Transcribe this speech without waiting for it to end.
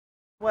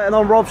Waiting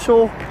on Rob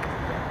Shaw,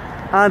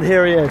 and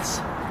here he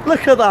is.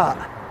 Look at that.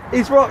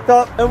 He's rocked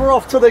up and we're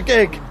off to the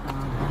gig.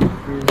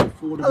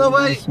 Hello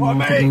mate.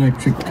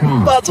 Electric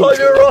car. That time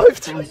you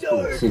arrived.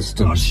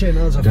 System.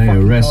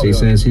 Deo Ressi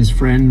says his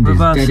friend is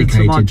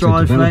dedicated to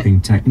developing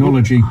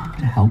technology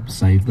to help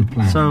save the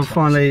planet. So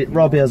finally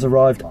Robbie has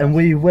arrived and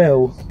we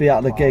will be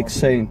at the gig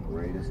soon.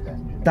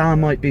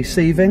 Dan might be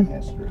sieving.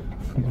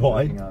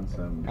 Why? I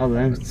don't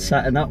know,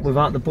 setting up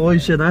without the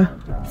boys, you know.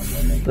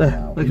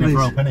 There, look at these.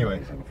 Up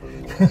anyway.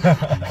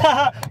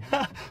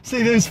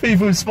 See those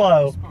people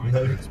smile.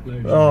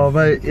 Oh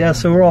mate, yeah,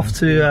 so we're off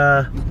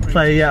to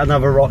play yet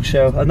another rock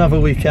show, another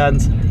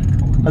weekend,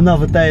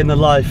 another day in the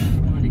life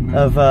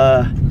of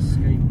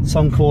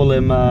some call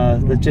him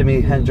the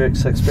Jimi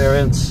Hendrix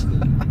Experience.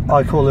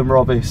 I call him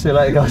Robbie. See you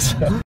later guys.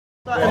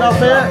 Starting up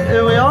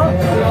here we are,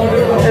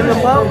 in the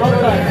pub.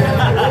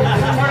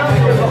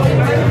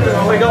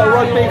 We got a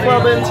rugby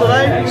club in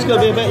today, it's going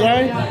to be a bit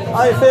late.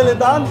 How you feeling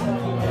Dan?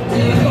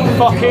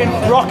 Fucking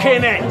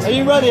rocking it! Are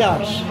you ready,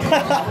 Ash?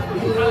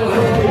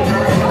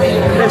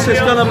 This is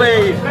going to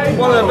be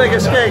one of the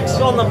biggest gigs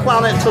on the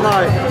planet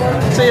tonight.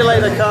 See you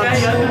later,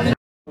 cunts.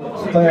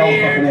 They are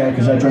fucking here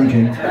because they're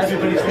drinking.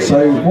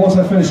 So, whilst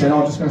they're finishing,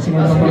 I'm just going to sing a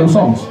couple of little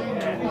songs.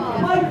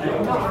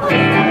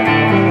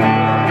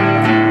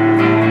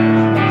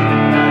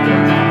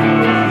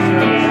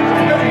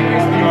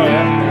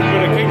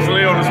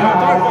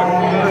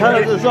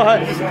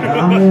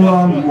 I'm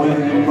one way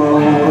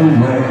more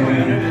away.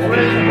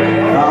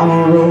 I'm a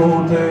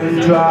road that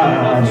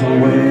drives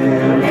away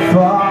and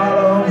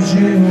follows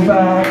you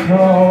back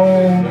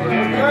home.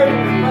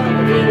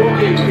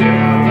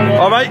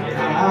 Alright.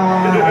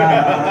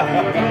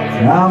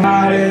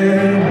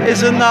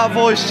 Isn't that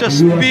voice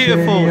just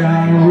beautiful?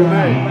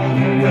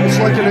 It's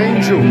like an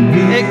angel.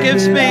 It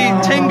gives me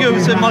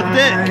tingles in my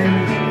dick.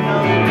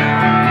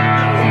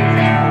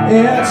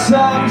 It's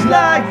songs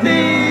like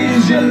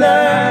these you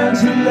learn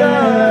to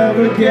love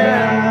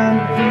again.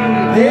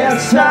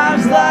 It's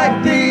times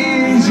like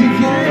these you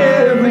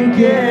give and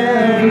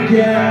give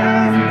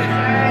again.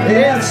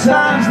 It's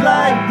times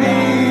like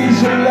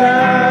these you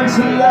learn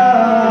to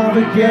love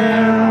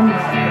again.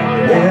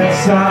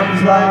 It's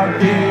times like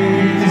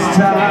these,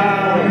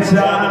 time and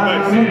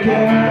time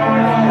again.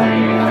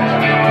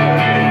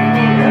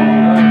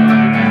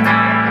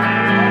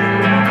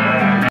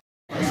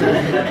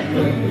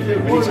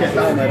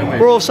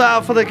 We're all set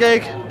out for the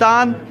gig.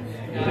 Dan,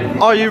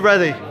 are you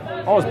ready?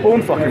 I was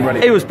born fucking ready.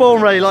 He was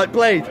born ready like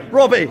Blade.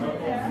 Robbie,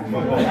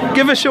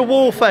 give us your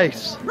wall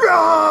face.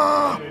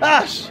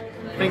 Ash,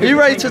 are you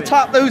ready to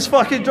tap those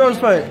fucking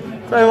drums, mate?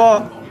 Tell you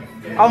what,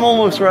 I'm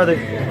almost ready.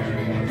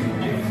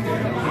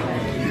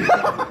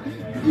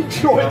 You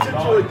tried to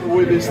join the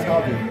Willis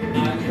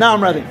Tavern. Now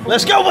I'm ready.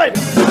 Let's go, mate!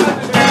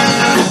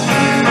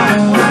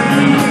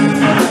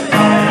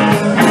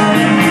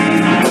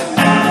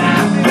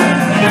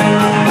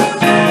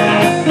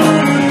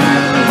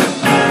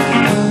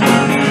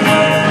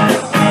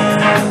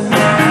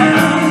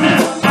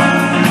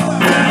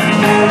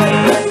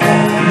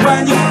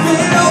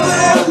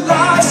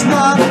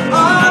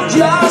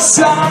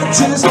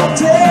 Just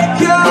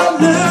take a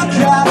look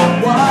at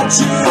what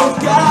you've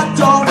got.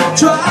 Don't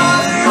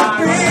try to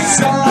be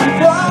someone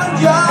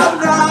you're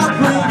not.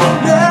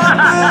 Remember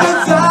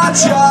that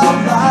your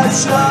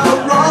life's your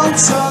own,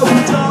 so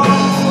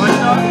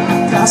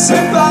don't pass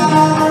it by.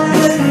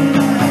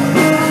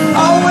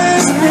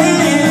 Always be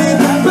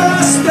the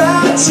best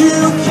that you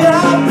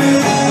can be.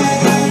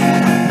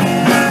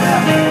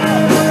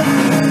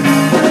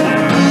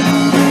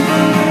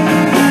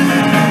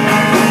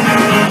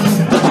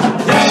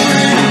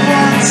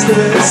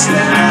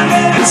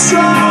 Standing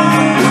strong,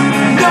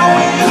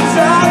 knowing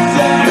that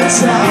the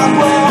time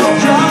will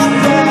come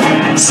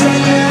back.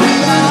 Singing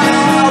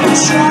loud and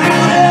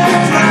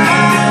shouting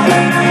proud,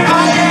 I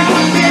am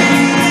me,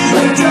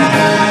 the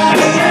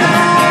daddy.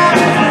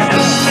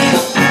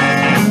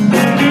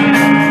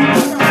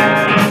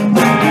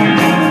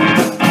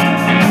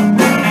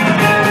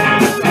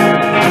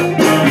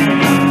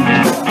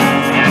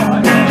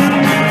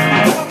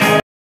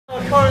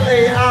 I'm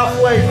currently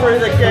halfway through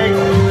the gig.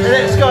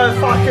 It's going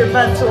fucking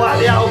mental at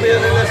the Albion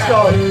in the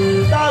sky.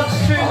 Dan's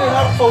tuning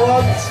up for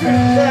once.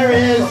 There he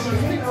is.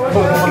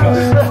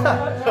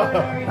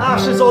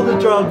 Ash is on the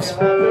drums.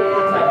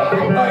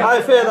 How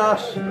you feeling,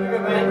 Ash?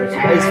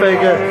 He's feeling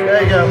good.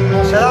 There you go.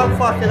 So I'm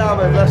fucking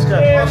hammered. Let's go.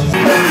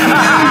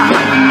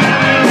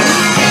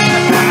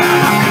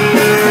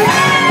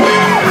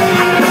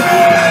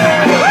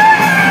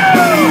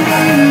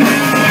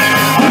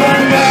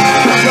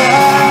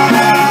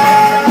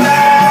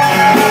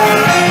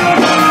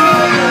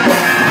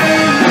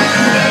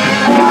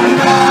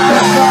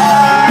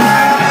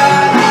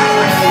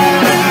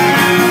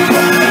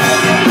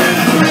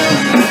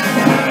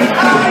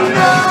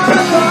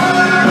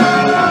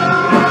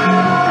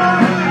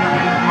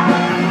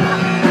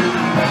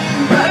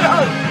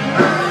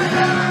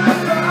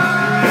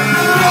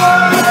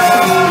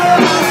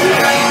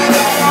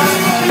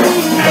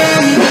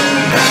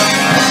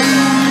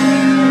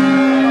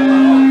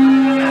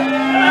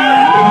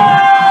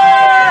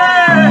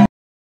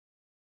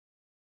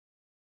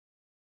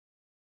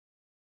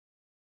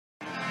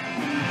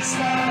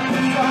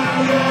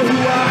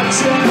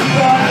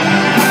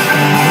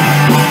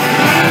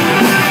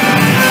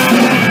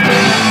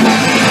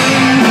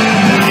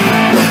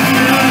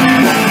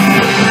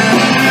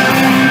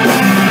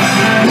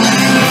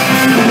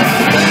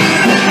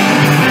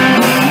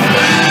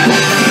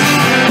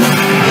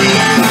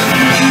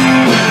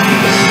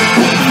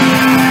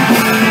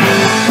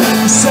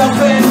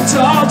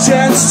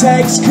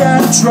 takes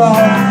control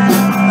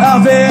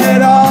of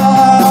it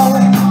all.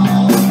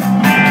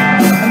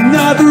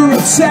 Another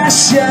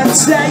obsession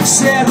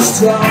takes its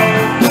toll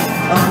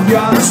on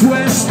your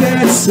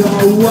twisted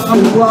soul.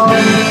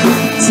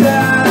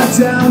 Tear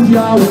down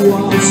your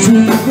walls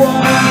to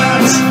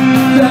watch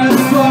them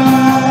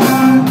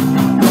fall.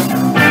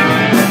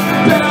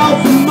 Build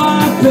them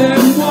up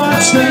and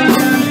watch them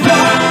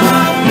fall,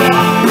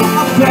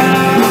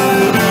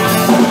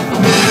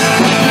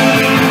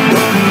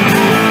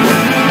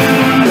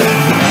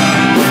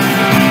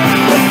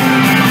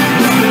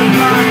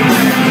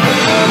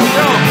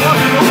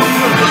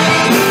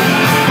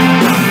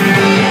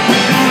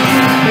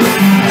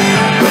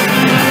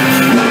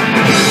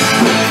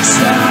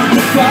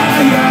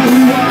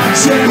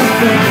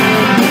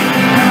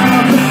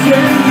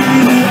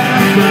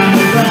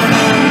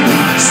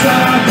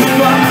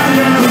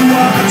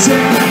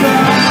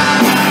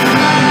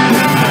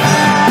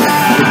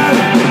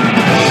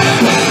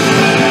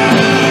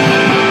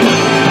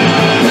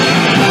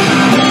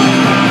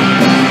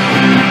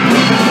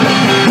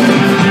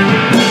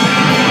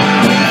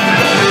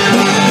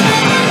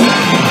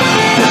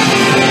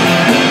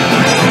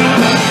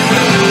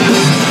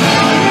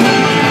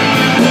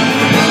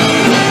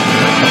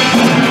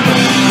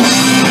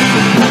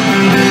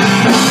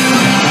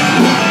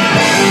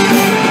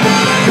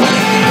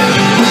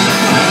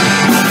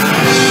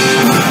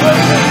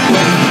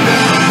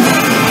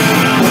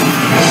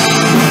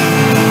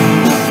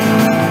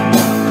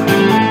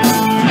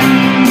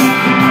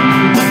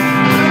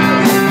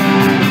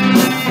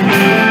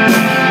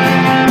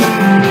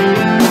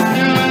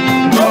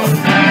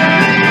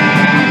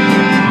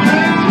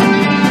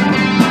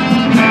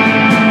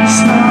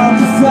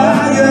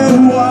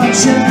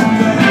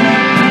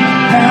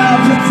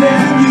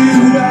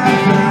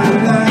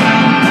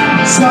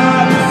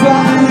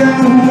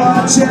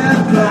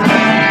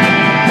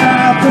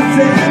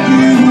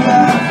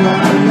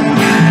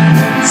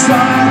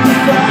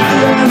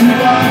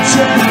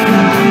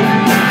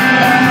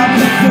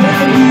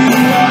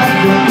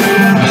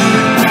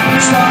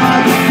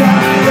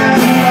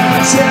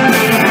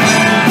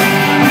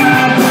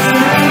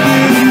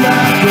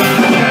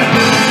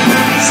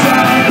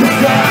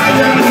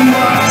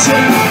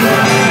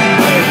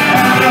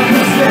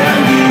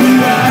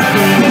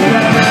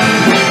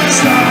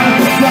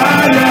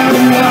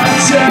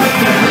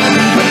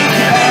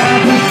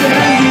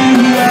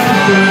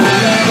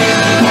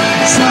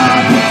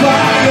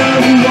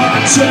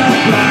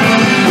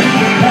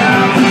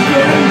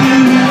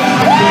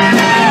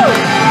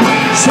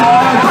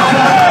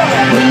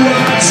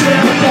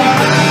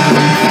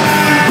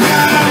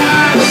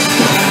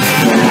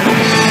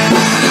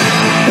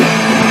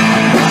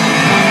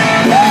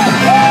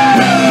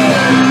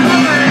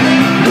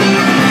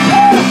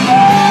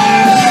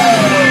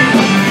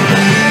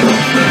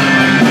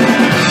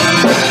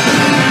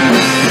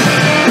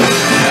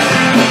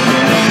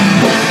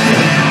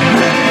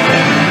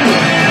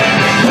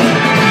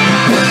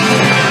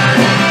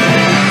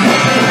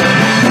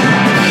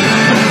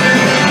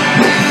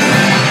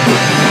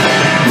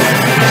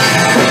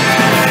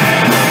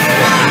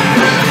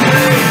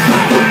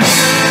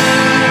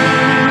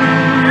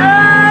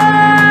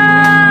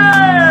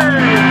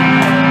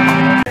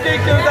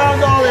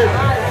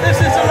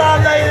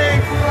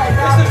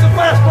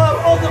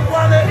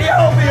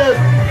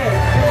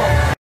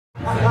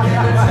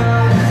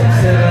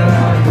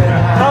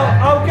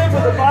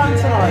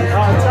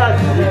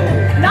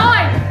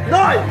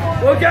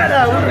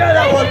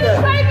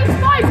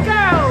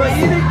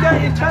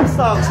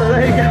 fall. So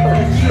there you go.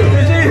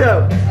 Did you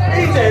though?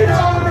 He did.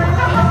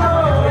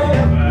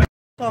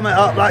 Sum it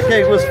up, that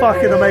gig was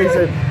fucking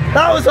amazing.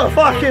 That was a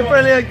fucking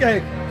brilliant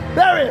gig.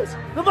 There he is,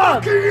 the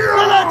man, the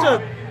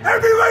legend,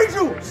 Heavy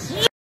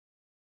Angel.